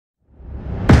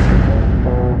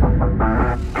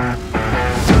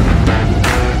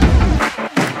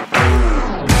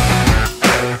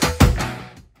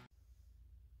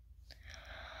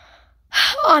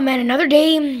man, another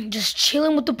day, just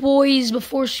chilling with the boys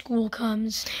before school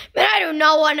comes. Man, I do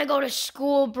not want to go to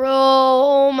school, bro.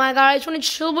 Oh my God, I just want to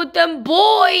chill with them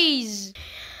boys.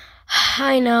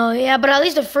 I know, yeah, but at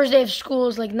least the first day of school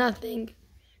is like nothing.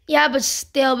 Yeah, but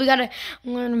still, we gotta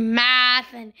learn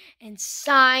math and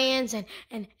science and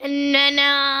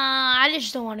I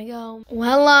just don't want to go.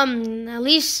 Well, at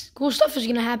least cool stuff is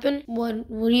gonna happen. What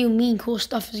do you mean cool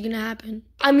stuff is gonna happen?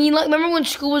 I mean, like, remember when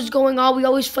school was going on, we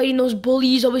always fighting those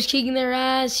bullies, always kicking their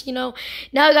ass, you know?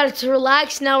 Now we got to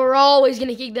relax, now we're always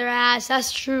gonna kick their ass,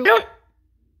 that's true.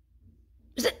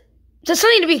 Is that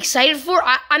something to be excited for?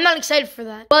 I'm not excited for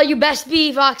that. Well, you best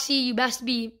be, Foxy. You best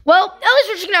be. Well, at least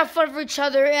we're just gonna have fun for each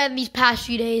other in these past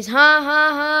few days.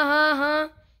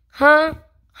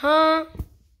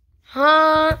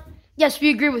 Yes, we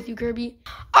agree with you, Kirby.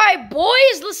 All right,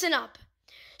 boys, listen up.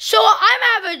 So I'm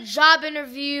gonna have a job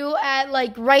interview at,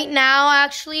 like, right now,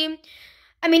 actually.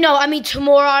 I mean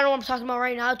tomorrow. I don't know what I'm talking about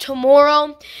right now.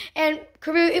 Tomorrow. And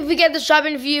Kirby, if we get this job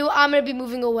interview, I'm gonna be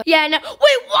moving away. Yeah, no.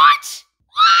 Wait, what?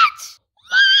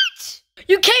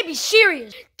 You can't be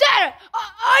serious. Dad,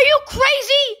 are you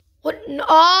crazy? What?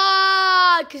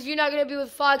 Because you're not going to be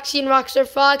with Foxy and Rockstar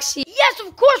Foxy. Yes,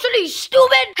 of course. What are you,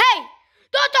 stupid? Hey,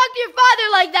 don't talk to your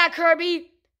father like that,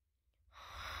 Kirby.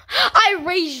 I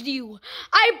raised you.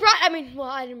 I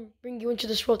didn't bring you into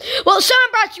this world. Well,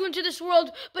 someone brought you into this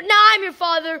world, but now I'm your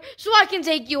father, so I can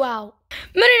take you out.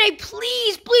 Mennonite,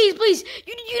 please.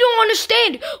 You don't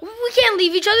understand. We can't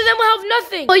leave each other, then we'll have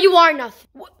nothing. Well, you are nothing.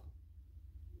 What?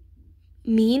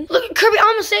 Mean? Look, Kirby,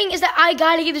 all I'm saying is that I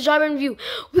gotta get the job interview.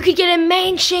 We could get a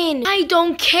mansion. I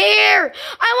don't care.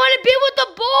 I want to be with the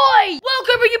boys. Well,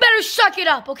 Kirby, you better suck it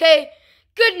up, okay?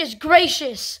 Goodness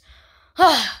gracious.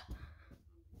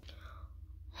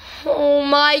 Oh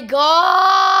my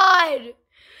God.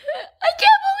 I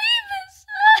can't believe this.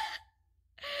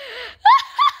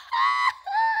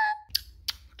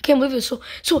 I can't believe this.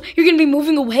 So you're gonna be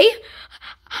moving away?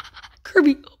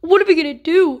 Kirby, what are we gonna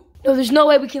do? No, there's no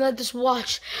way we can let this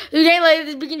watch. There's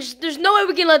no way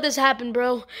we can let this happen,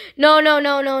 bro. No.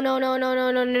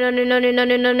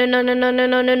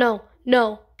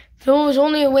 There was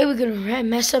only a way we could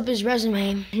mess up his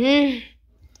resume.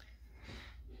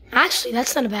 Actually,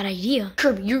 that's not a bad idea.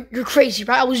 Kirby, you're crazy,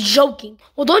 right? I was joking.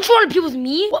 Well, don't you want to be with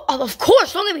me? Well, of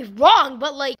course, don't get me wrong,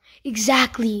 but like,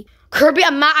 exactly. Kirby,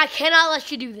 I cannot let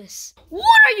you do this.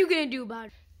 What are you gonna do about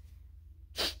it?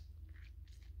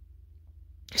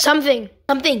 Something.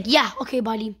 Yeah, okay,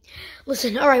 buddy.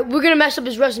 Listen, all right, we're gonna mess up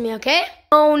his resume, okay?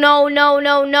 Oh, no,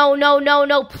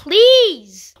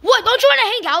 please. What, don't you want to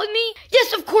hang out with me?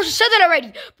 Yes, of course, I said that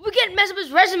already. But we can't mess up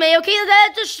his resume, okay?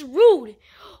 That's just rude.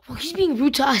 Well, he's being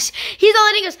rude to us. He's not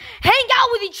letting us hang out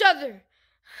with each other.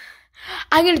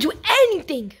 I'm gonna do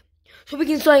anything so we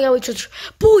can still hang out with each other.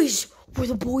 Boys, we're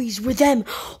the boys. We're them.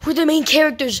 We're the main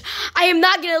characters. I am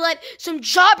not gonna let some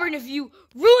job interview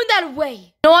ruin that away.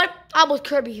 You know what? I'm with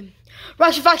Kirby.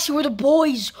 Rockstar Foxy, we're the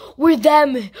boys. We're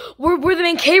them. We're the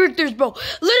main characters, bro.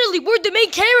 Literally, we're the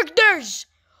main characters.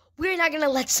 We're not gonna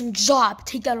let some job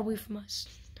take that away from us.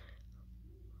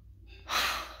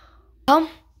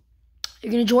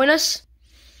 You're gonna join us?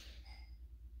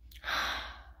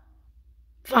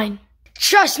 Fine.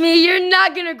 Trust me, you're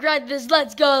not gonna regret this.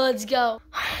 Let's go.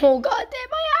 Oh, God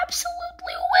damn, I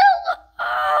absolutely will.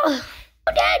 Oh,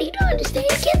 Daddy, you don't understand.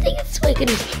 I can't think it's way.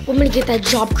 Goodness, I'm gonna get that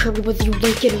job, Kirby, whether you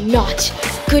like it or not.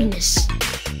 Goodness.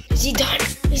 Is he done?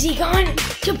 Is he gone?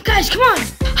 Jump, guys, come on.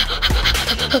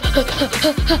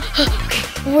 Okay,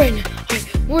 we're in. All right,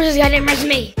 where's this goddamn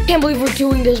resume? Can't believe we're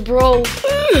doing this, bro.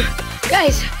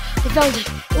 Guys, I found it.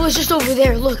 It was just over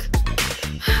there. Look.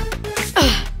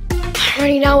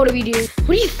 Alrighty, now what do we do?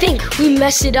 What do you think? We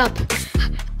mess it up.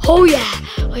 Oh yeah.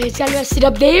 It's gotta mess it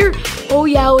up there. Oh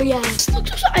yeah. Look,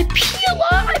 I peel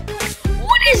off.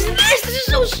 What is this? This is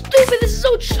so stupid. This is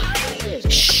so childish.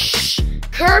 Shh.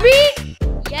 Kirby?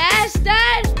 Yes,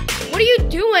 Dad? What are you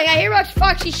doing? I hear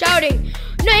Foxy shouting.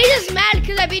 No, he's just mad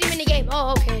because I beat him in the game.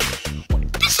 Oh, okay.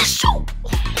 This is so...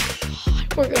 Oh my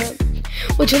God. We're good.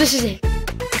 Wait, so this is it.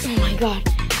 Oh my God.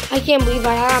 I can't believe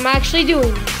I'm actually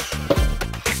doing this.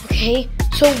 Okay,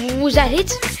 so was that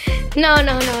it? No.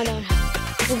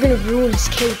 We're gonna ruin his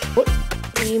cape. What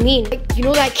do you mean? Like, you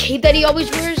know that cape that he always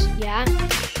wears? Yeah.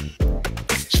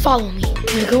 Just follow me. I'm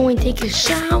gonna go and take a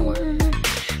shower.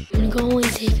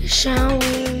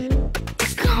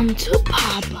 Come to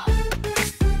Papa.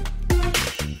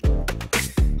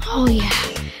 Oh yeah.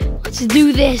 Let's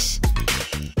do this.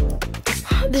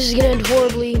 This is gonna end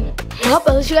horribly. Well,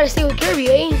 at least you gotta stay with Kirby,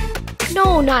 eh?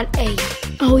 No, not A.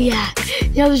 Oh yeah.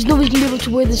 Now there's nobody's gonna be able to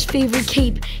wear this favorite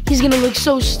cape. He's gonna look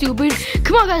so stupid.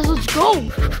 Come on, guys, let's go.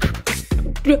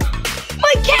 My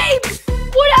cape!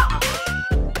 What out?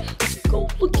 Go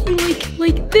looking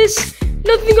like this.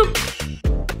 Nothing up.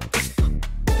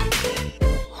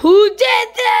 Who did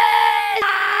this?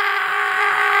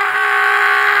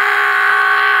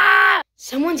 Ah!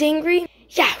 Someone's angry?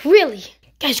 Yeah, really.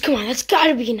 Guys, come on. That's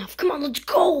gotta be enough. Come on, let's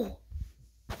go.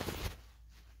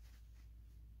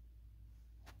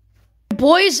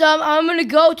 Boys, I'm gonna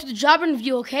go to the job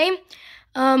interview, okay?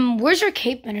 Where's our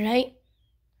cape, Mennonite?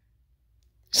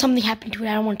 Something happened to it.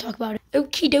 I don't want to talk about it.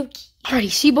 Okie dokie.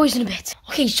 Alrighty, see you boys in a bit.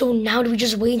 Okay, so now do we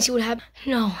just wait and see what happens?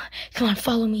 No. Come on,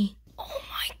 follow me. Oh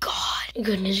my god.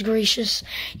 Goodness gracious.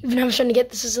 Even I'm starting to get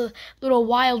this is a little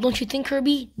wild, don't you think,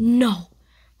 Kirby? No.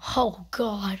 Oh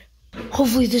god.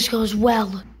 Hopefully this goes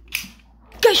well.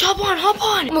 Guys, hop on.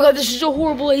 Oh my god, this is a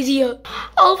horrible idea.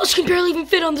 All of us can barely even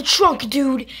fit on the trunk,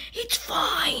 dude. It's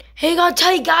fine. Hang on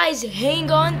tight, guys. Hang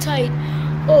on tight.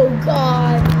 Oh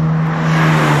god.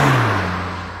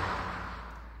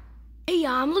 Hey,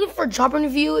 I'm looking for a job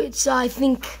interview. It's,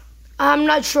 I'm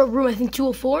not sure what room, I think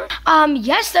 204.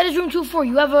 Yes, that is room 204.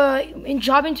 You have a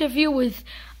job interview with,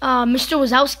 Mr.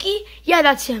 Wazowski? Yeah,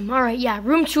 that's him. All right, yeah,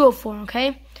 room 204,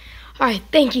 okay? All right,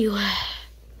 thank you. We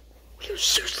were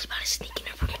seriously about to sneak in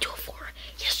at room 204.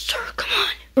 Yes, sir, come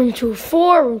on. Room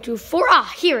 204.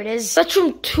 Ah, here it is. That's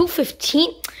room 215.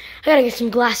 I gotta get some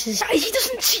glasses. Guys, he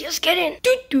doesn't see us. Get in.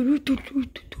 Guys,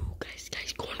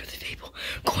 go under the table.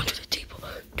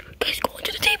 Guys, go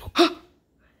into the table. Huh?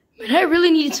 Man, I really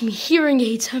needed some hearing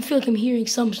aids. I feel like I'm hearing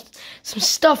some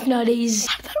stuff nowadays.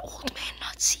 How did that old man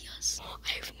not see us? Oh, I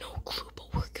have no clue,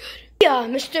 but we're good. Yeah,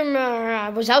 Mr.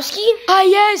 Wazowski? Ah,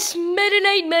 yes,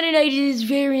 Mennonite. It is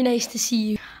very nice to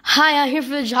see you. Hi, I'm here for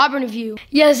the job interview.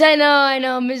 Yes, I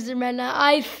know, Mr. Mennonite.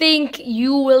 I think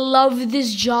you will love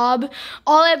this job.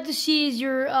 All I have to see is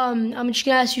your, I'm just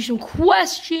gonna ask you some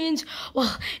questions.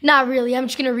 Well, not really. I'm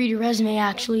just gonna read your resume,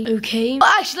 actually. Okay?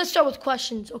 Well, actually, let's start with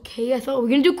questions, okay? I thought we were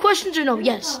gonna do questions or no?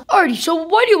 Yes. Alrighty, so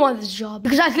why do you want this job?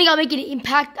 Because I think I'll make an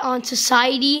impact on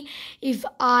society if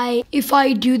I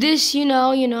do this, you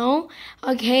know.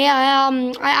 Okay,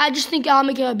 I just think I'll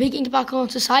make a big impact on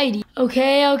society.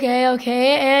 Okay.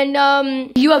 And,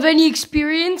 you have any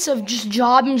experience of just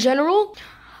job in general?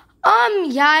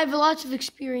 Yeah, I have lots of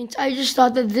experience. I just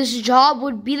thought that this job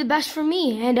would be the best for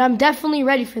me, and I'm definitely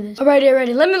ready for this.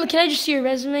 Alrighty. Can I just see your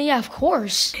resume? Yeah, of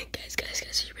course. Guys,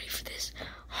 are you ready for this?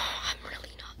 Oh, I'm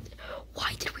really not.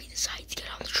 Why did we decide to get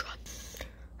on the truck?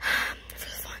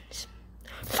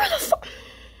 For the fun.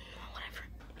 Whatever.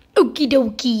 Okie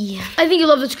dokie. I think you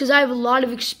love this because I have a lot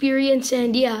of experience,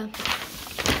 and yeah.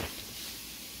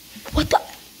 What the?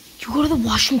 You go to the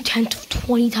washroom 10 to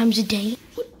 20 times a day?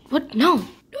 What? No,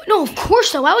 of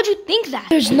course not. Why would you think that?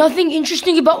 There's nothing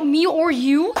interesting about me or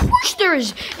you? Of course there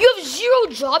is. You have zero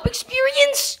job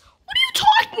experience? What are you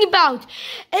talking about?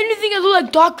 Anything that look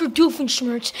like Dr.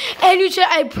 Doofenshmirtz. And you said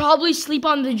I probably sleep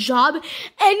on the job.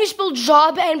 And you spelled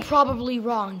job and probably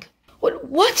wrong.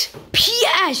 What?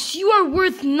 P.S. You are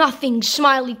worth nothing,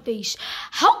 smiley face.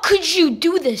 How could you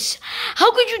do this?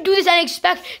 How could you do this and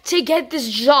expect to get this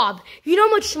job? You know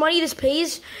how much money this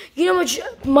pays? You know how much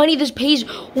money this pays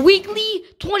weekly?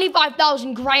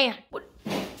 25,000 grand.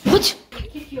 What?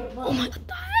 Oh my god,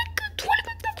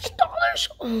 $25,000?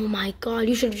 Oh my god,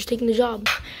 you should have just taken the job.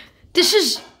 This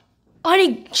is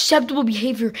unacceptable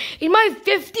behavior. In my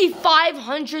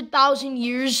 5,500,000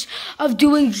 years of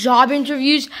doing job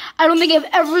interviews, I don't think I've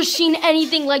ever seen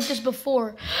anything like this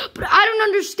before. But I don't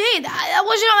understand. That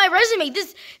wasn't on my resume.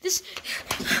 This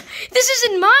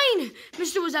isn't mine,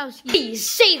 Mr. Wazowski. Please,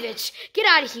 save it. Get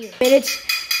out of here. This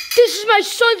is my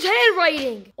son's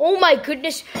handwriting. Oh my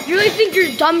goodness. You really think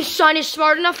your dumb son is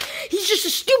smart enough? He's just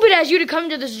as stupid as you to come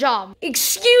to this job.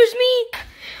 Excuse me?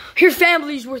 Your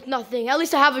family's worth nothing. At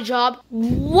least I have a job.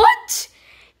 What?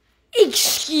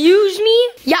 Excuse me?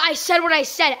 Yeah, I said what I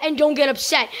said, and don't get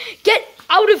upset. Get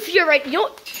out of here right now.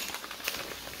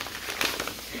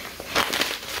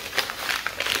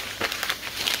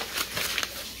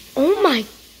 Oh my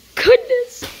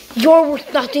goodness. You're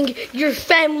worth nothing. Your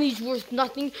family's worth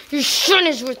nothing. Your son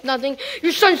is worth nothing.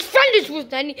 Your son's friend is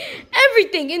worth nothing.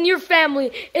 Everything in your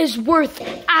family is worth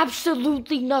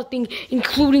absolutely nothing,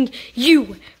 including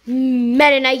you,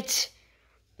 Mennonite.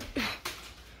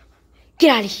 Get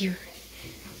out of here.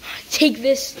 Take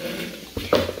this.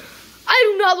 I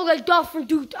do not look like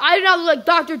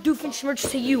Dr. Doofenshmirtz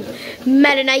to you,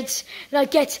 Mennonite. Now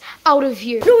get out of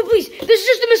here. No, please. This is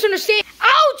just a misunderstanding.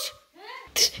 Out!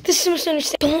 This is a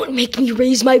misunderstanding. Don't make me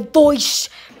raise my voice,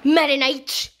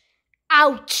 Mennonite.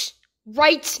 Out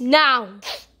right now.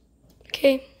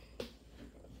 Okay.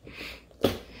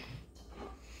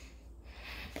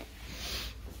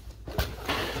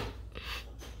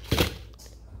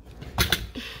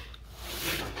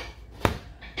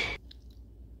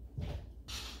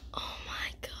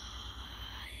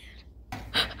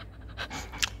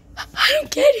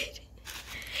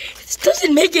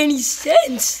 doesn't make any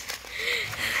sense.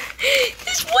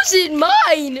 This wasn't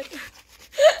mine.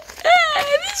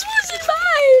 This wasn't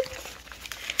mine.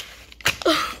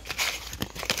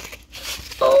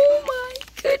 Oh my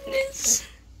goodness.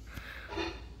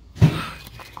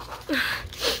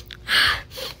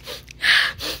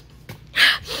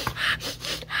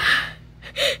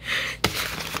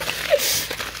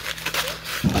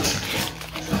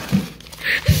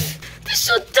 This is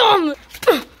so dumb.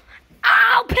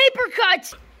 Ow, paper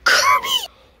cuts. Kirby,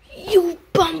 you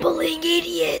bumbling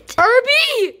idiot.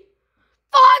 Kirby,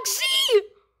 Foxy,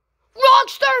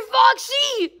 Rockstar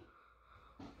Foxy.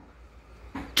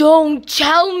 Don't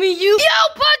tell me you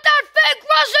put that fake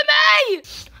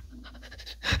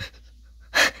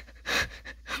resume.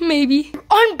 Maybe.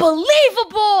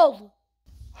 Unbelievable.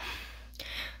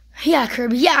 Yeah,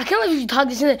 Kirby. Yeah, I can't let you talk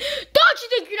this in. Don't you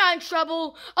think you're not in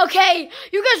trouble? Okay,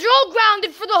 you guys are all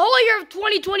grounded for the whole year of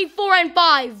 2024 and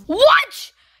 5.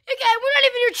 What? Okay, we're not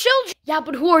even your children. Yeah,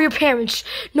 but who are your parents?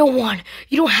 No one.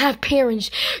 You don't have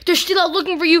parents. They're still out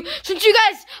looking for you since you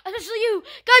guys, especially you,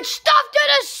 got stuffed in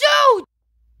a suit.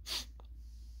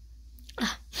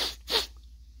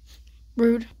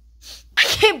 Rude. I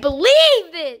can't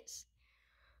believe this.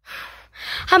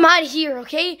 I'm out of here,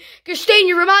 okay? You're staying in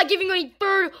your room. I'm not giving you any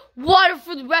third water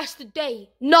for the rest of the day.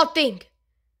 Nothing.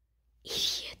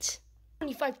 Idiot.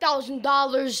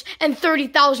 $25,000 and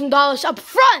 $30,000 up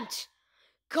front.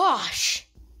 Gosh.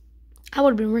 I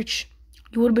would have been rich.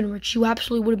 You would have been rich. You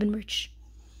absolutely would have been rich.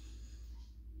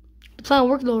 The plan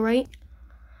worked though, right?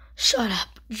 Shut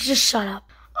up. Just shut up.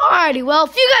 Alrighty, well,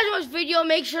 if you guys watch this video,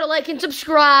 make sure to like and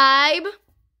subscribe.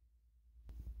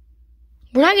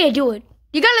 We're not gonna do it.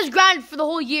 You got us grounded for the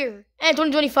whole year and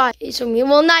 2025. So,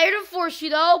 well, not here to force you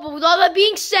though, but with all that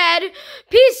being said,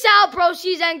 peace out,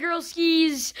 broskies and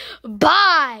girlskies.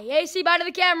 Bye. Hey, say bye to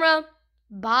the camera.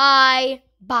 Bye.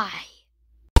 Bye.